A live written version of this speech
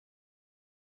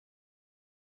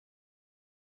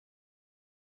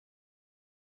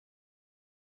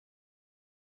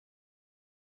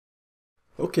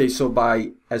Okay, so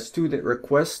by a student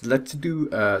request, let's do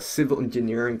a civil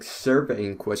engineering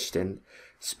surveying question,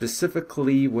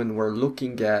 specifically when we're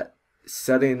looking at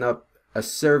setting up a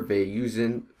survey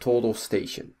using total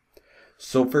station.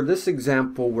 So for this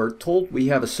example, we're told we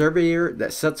have a surveyor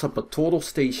that sets up a total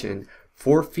station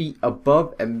 4 feet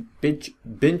above a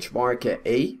benchmark at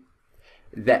A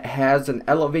that has an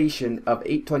elevation of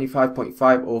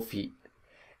 825.50 feet,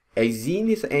 a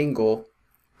zenith angle,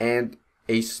 and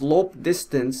a slope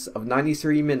distance of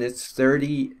 93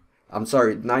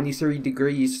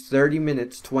 degrees 30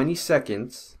 minutes 20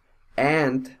 seconds,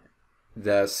 and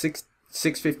the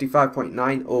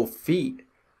 655.90 feet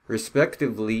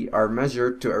respectively are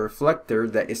measured to a reflector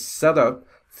that is set up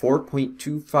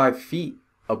 4.25 feet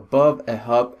above a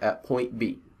hub at point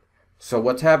B. So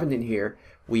what's happening here?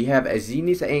 We have a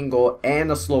zenith angle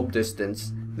and a slope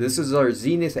distance. This is our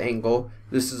zenith angle,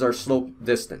 this is our slope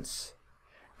distance.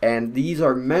 And these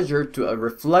are measured to a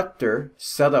reflector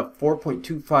set up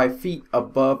 4.25 feet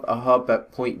above a hub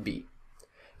at point B.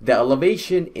 The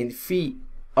elevation in feet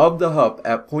of the hub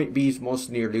at point B is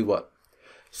most nearly what?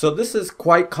 So this is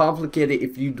quite complicated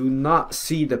if you do not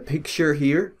see the picture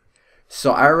here.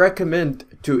 So I recommend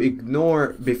to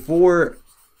ignore before,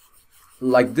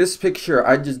 like this picture,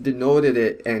 I just denoted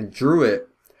it and drew it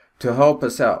to help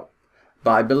us out.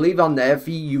 But I believe on the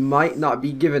FE you might not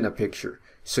be given a picture.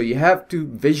 So you have to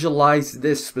visualize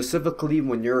this specifically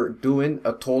when you're doing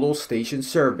a total station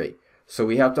survey. So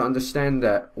we have to understand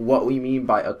that what we mean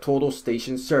by a total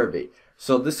station survey.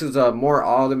 So this is a more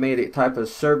automated type of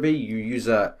survey. You use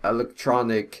a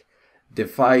electronic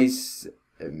device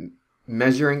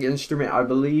measuring instrument, I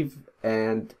believe,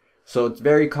 and so it's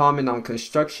very common on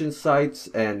construction sites,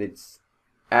 and its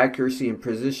accuracy and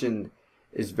precision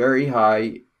is very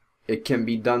high. It can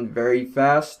be done very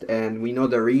fast, and we know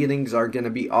the readings are going to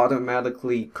be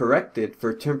automatically corrected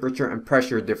for temperature and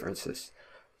pressure differences.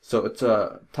 So it's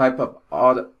a type of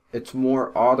it's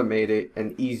more automated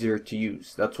and easier to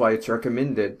use. That's why it's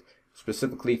recommended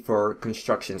specifically for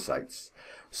construction sites.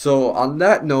 So on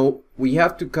that note, we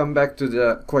have to come back to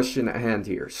the question at hand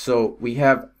here. So we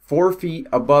have 4 feet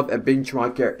above a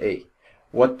benchmark at A.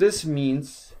 What this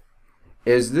means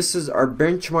is this is our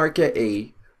benchmark at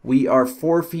A. We are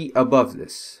 4 feet above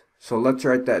this. So let's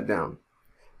write that down.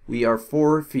 We are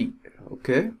 4 feet.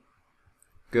 Okay,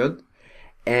 good.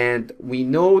 And we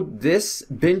know this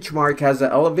benchmark has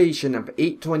an elevation of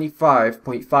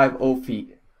 825.50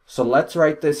 feet. So let's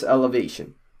write this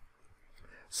elevation.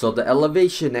 So the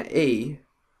elevation at A,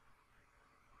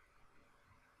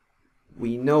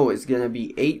 we know is going to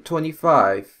be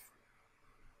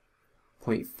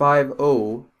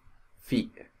 825.50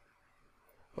 feet.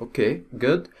 Okay,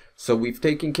 good. So we've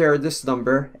taken care of this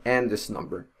number and this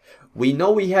number. We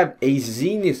know we have a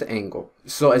zenith angle.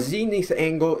 So a zenith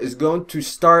angle is going to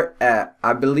start at,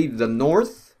 I believe, the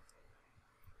north.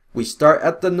 We start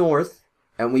at the north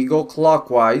and we go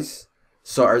clockwise.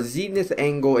 So our zenith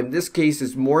angle in this case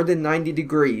is more than 90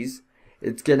 degrees.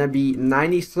 It's going to be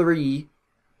 93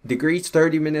 degrees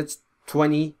 30 minutes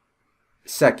 20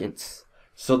 seconds.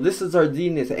 So this is our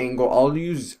zenith angle. I'll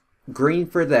use green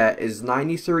for that. Is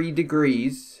 93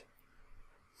 degrees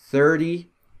 30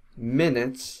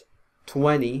 minutes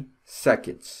 20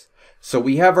 seconds. So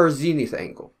we have our zenith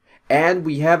angle, and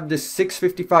we have this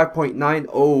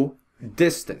 655.90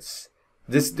 distance.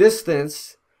 This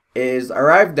distance is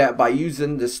arrived at by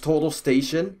using this total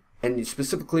station, and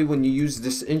specifically when you use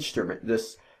this instrument,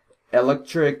 this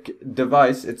electric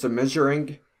device. It's a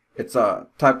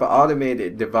type of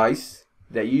automated device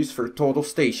that you use for total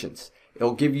stations.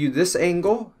 It'll give you this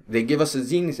angle. They give us a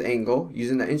zenith angle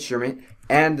using the instrument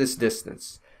and this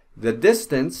distance. The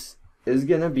distance is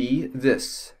gonna be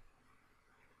this.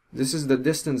 This is the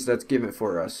distance that's given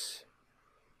for us.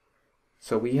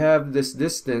 So we have this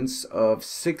distance of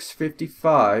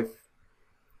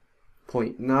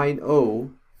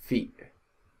 655.90 feet.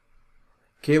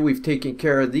 Okay, we've taken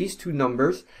care of these two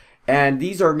numbers, and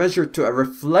these are measured to a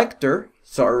reflector.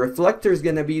 So our reflector is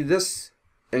going to be this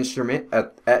instrument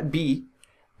at B,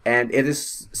 and it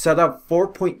is set up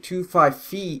 4.25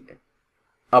 feet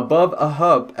above a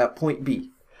hub at point B.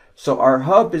 So our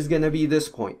hub is going to be this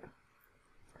point.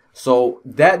 So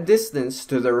that distance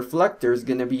to the reflector is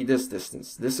going to be this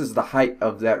distance. This is the height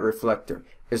of that reflector.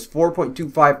 It's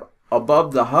 4.25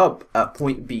 above the hub at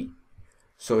point B.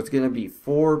 So it's going to be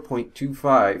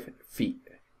 4.25 feet.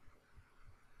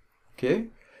 Okay,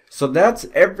 so that's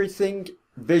everything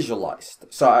visualized.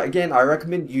 So again, I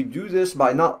recommend you do this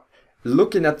by not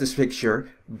looking at this picture,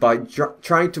 by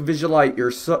trying to visualize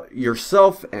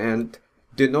yourself and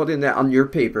denoting that on your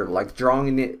paper, like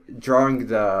drawing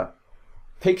the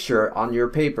picture on your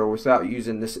paper without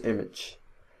using this image.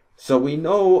 So we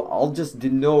know, I'll just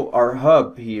denote our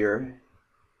hub here.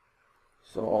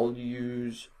 So I'll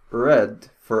use red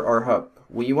for our hub.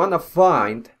 We want to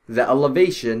find the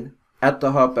elevation at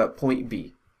the hub at point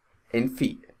B in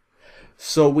feet.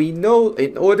 So we know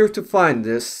in order to find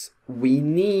this, what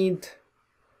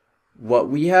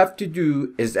we have to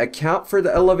do is account for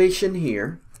the elevation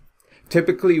here.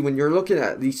 Typically, when you're looking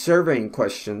at these surveying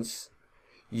questions,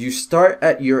 you start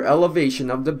at your elevation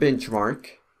of the benchmark.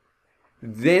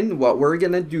 Then what we're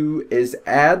going to do is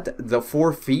add the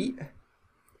 4 feet.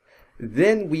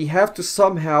 Then we have to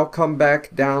somehow come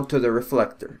back down to the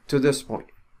reflector, to this point.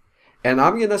 And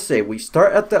I'm going to say we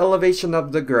start at the elevation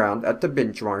of the ground, at the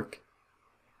benchmark.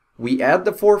 We add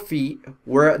the 4 feet.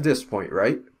 We're at this point,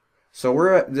 right? So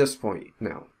we're at this point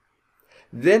now.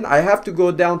 Then I have to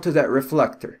go down to that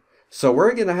reflector. So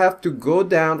we're going to have to go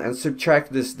down and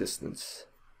subtract this distance.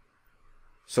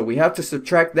 So we have to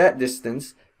subtract that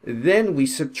distance. Then we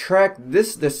subtract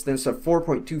this distance of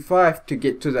 4.25 to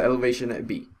get to the elevation at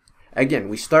B. Again,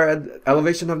 we start at the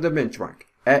elevation of the benchmark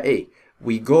at A.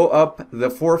 We go up the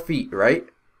 4 feet, right?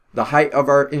 The height of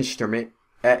our instrument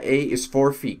at A is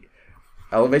 4 feet.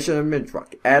 Elevation of the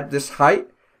benchmark. Add this height.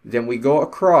 Then we go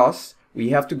across. We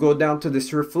have to go down to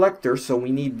this reflector. So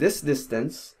we need this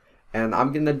distance. And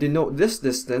I'm going to denote this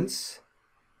distance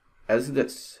as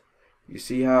this. You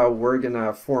see how we're going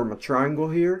to form a triangle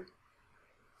here?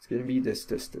 It's going to be this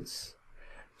distance.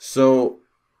 So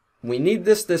we need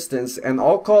this distance, and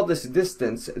I'll call this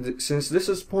distance, since this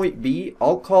is point B,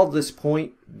 I'll call this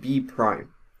point B prime.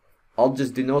 I'll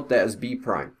just denote that as B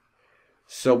prime.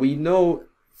 So we know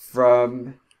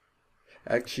from,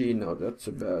 actually no, that's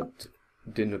a bad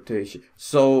denotation.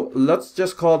 So let's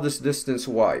just call this distance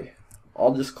Y.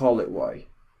 I'll just call it Y.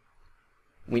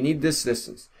 We need this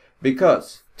distance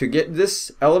because to get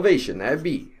this elevation at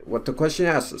B, what the question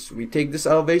asks us, we take this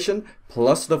elevation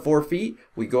plus the 4 feet,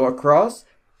 we go across.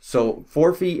 So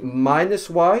 4 feet minus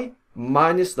Y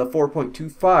minus the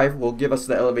 4.25 will give us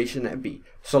the elevation at B.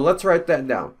 So let's write that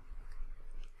down.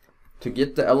 To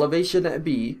get the elevation at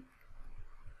B,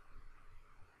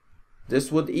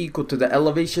 this would equal to the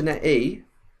elevation at A.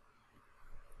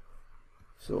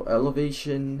 So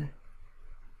elevation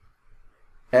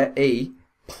at A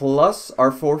plus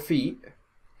our 4 feet.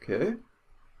 Okay.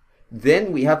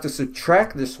 Then we have to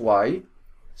subtract this Y.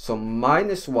 So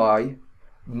minus Y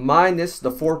minus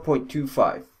the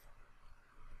 4.25.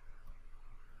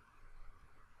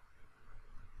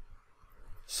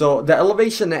 So the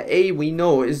elevation at A we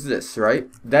know is this, right?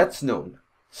 That's known.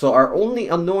 So our only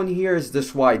unknown here is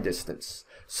this Y distance.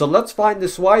 So let's find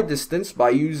this Y distance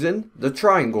by using the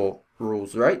triangle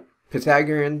rules, right?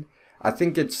 Pythagorean, I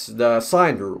think it's the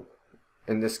sine rule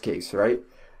in this case, right?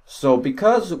 So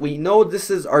because we know this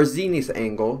is our zenith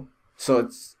angle, so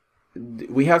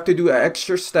we have to do an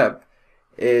extra step,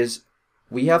 is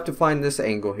we have to find this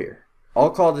angle here. I'll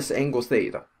call this angle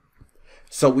theta.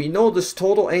 So we know this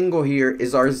total angle here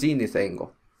is our zenith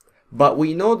angle. But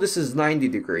we know this is 90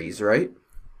 degrees, right?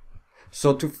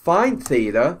 So to find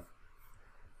theta,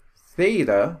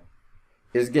 theta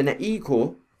is going to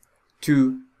equal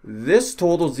to this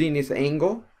total zenith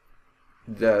angle,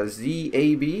 the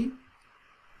ZAB,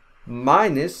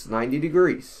 minus 90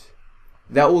 degrees.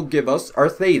 That will give us our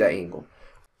theta angle.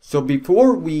 So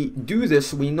before we do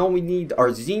this, we know we need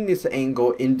our zenith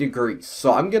angle in degrees.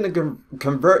 So I'm going to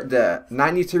convert the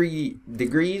 93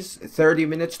 degrees, 30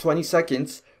 minutes, 20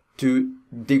 seconds to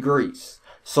degrees.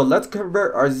 So let's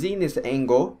convert our zenith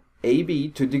angle, AB,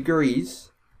 to degrees.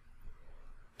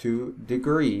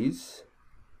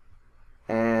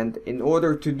 And in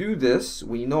order to do this,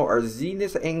 we know our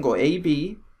zenith angle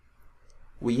AB,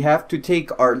 we have to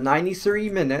take our 93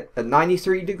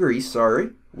 degrees,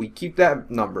 we keep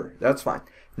that number, that's fine.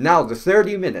 Now the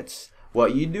 30 minutes,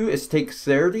 what you do is take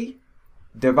 30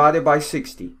 divided by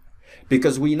 60,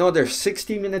 because we know there's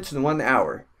 60 minutes in 1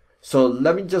 hour. So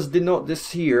let me just denote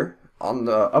this here on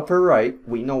the upper right.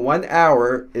 We know 1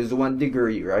 hour is 1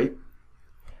 degree, right?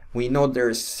 We know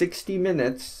there's 60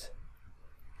 minutes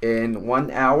in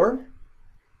 1 hour,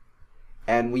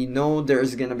 and we know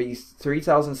there's gonna be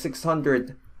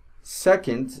 3,600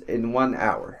 seconds in 1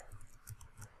 hour.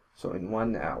 So in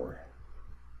 1 hour.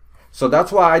 So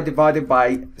that's why I divided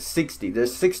by 60.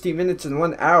 There's 60 minutes in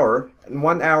 1 hour, and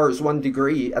 1 hour is 1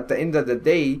 degree. At the end of the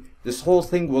day, this whole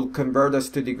thing will convert us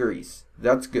to degrees.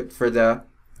 That's good for the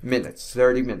minutes,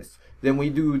 30 minutes. Then we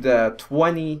do the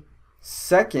 20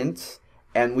 seconds,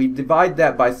 and we divide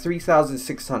that by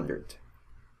 3,600.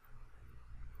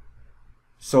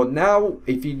 So now,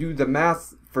 if you do the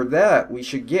math for that, we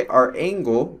should get our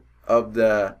angle of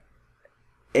the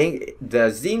the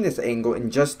zenith angle in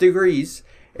just degrees,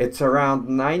 it's around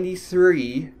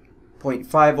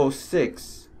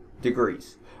 93.506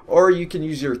 degrees. Or you can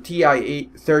use your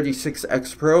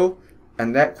TI-836X Pro,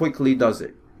 and that quickly does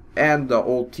it. And the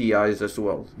old TIs as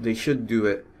well. They should do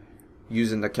it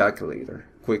using the calculator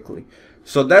quickly.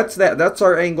 So that's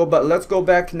our angle. But let's go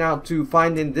back now to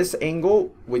finding this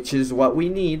angle, which is what we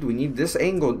need. We need this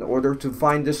angle in order to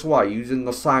find this y using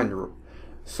the sine rule.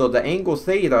 So the angle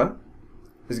theta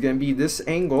is going to be this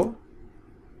angle.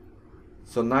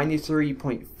 So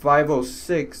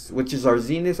 93.506, which is our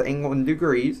zenith angle in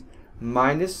degrees,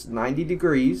 minus 90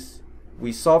 degrees.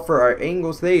 We solve for our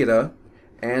angle theta,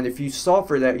 and if you solve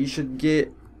for that, you should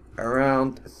get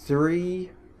around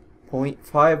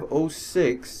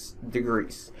 3.506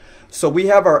 degrees. So we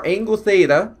have our angle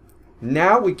theta.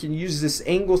 Now we can use this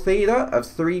angle theta of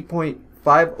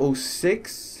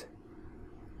 3.506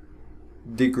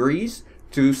 degrees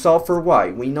to solve for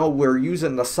y. We know we're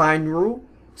using the sine rule.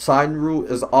 Sine rule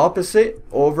is opposite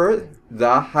over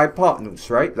the hypotenuse,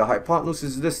 right? The hypotenuse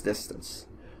is this distance.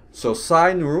 So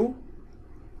sine rule,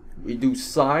 we do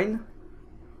sine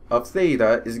of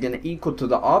theta is going to equal to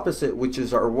the opposite, which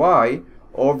is our y,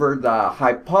 over the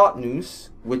hypotenuse,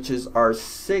 which is our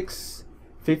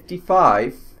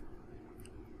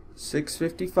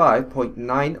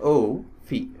 655.90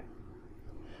 feet.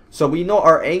 So we know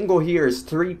our angle here is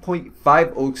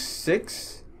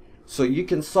 3.506. So you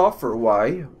can solve for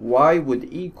y. Y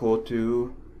would equal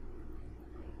to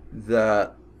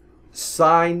the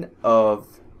sine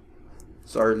of,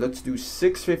 sorry, let's do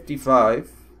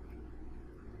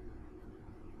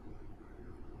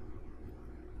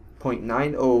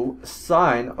 655.90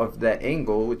 sine of that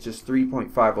angle, which is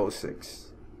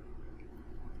 3.506.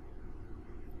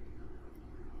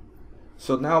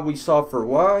 So now we solve for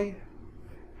y,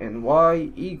 and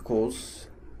y equals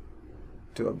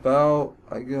to about,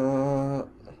 I got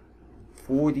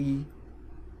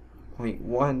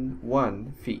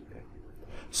 40.11 feet.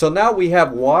 So now we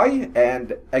have y,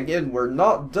 and again, we're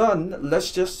not done.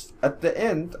 Let's just at the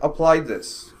end apply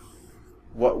this.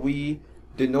 What we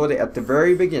denoted at the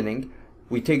very beginning,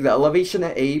 we take the elevation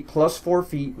at A plus 4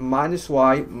 feet minus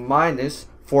y minus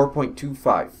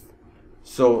 4.25.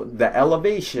 So the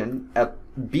elevation at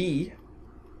B,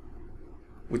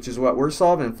 which is what we're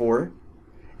solving for,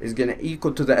 is going to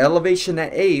equal to the elevation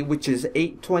at A, which is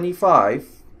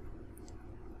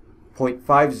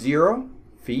 825.50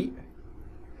 feet.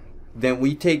 Then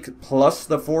we take plus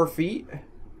the 4 feet,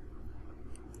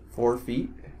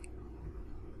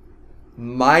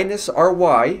 minus our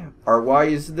y. Our y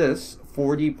is this,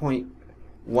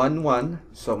 40.11.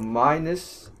 So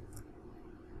minus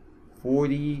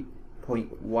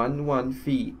 40.11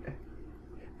 feet.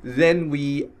 Then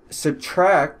we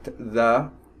subtract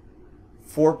the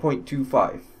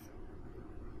 4.25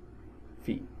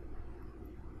 feet.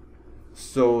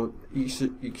 So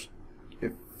if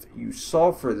you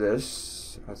solve for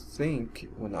this, I think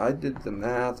when I did the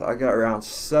math, I got around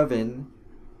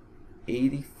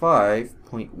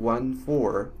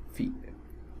 785.14 feet.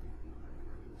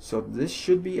 So this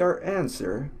should be our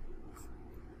answer,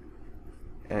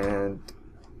 and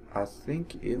I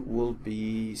think it will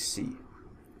be C.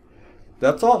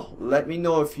 That's all. Let me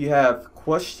know if you have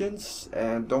questions,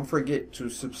 and don't forget to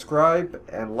subscribe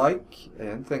and like,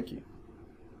 and thank you.